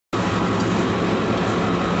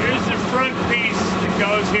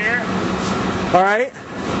goes here. All right.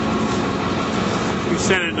 You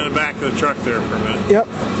set it in the back of the truck there for a minute. Yep.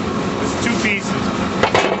 It's 2 pieces.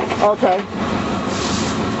 Okay.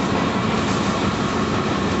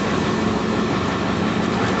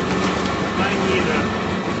 I need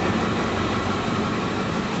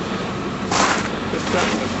this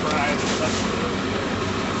stuff's a fry.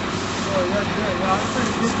 Oh, that's good. Yeah, I'm trying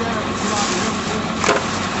to get that up to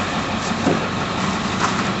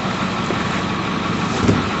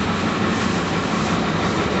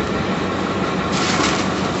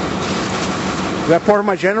Is that part of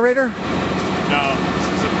my generator? No, this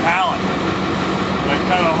is a pallet. I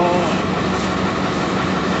cut a hole in it.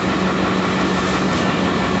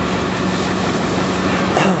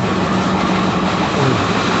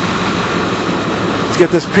 Let's get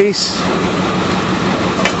this piece.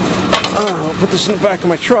 I'll put this in the back of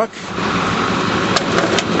my truck.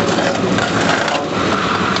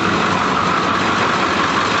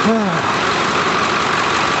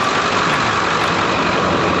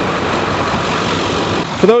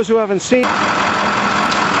 For those who haven't seen,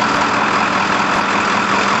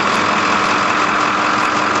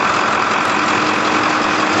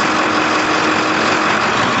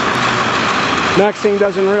 Maxine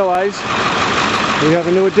doesn't realize we have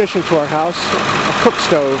a new addition to our house, a cook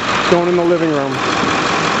stove going in the living room.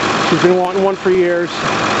 She's been wanting one for years.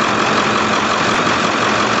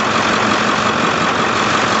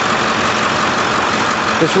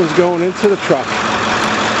 This one's going into the truck.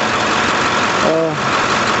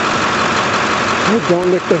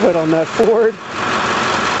 Don't nick the hood on that Ford.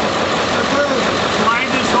 Slide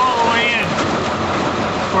this all the way in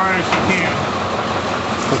as far as you can.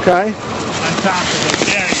 Okay. On top of it.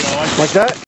 There you go. Like that?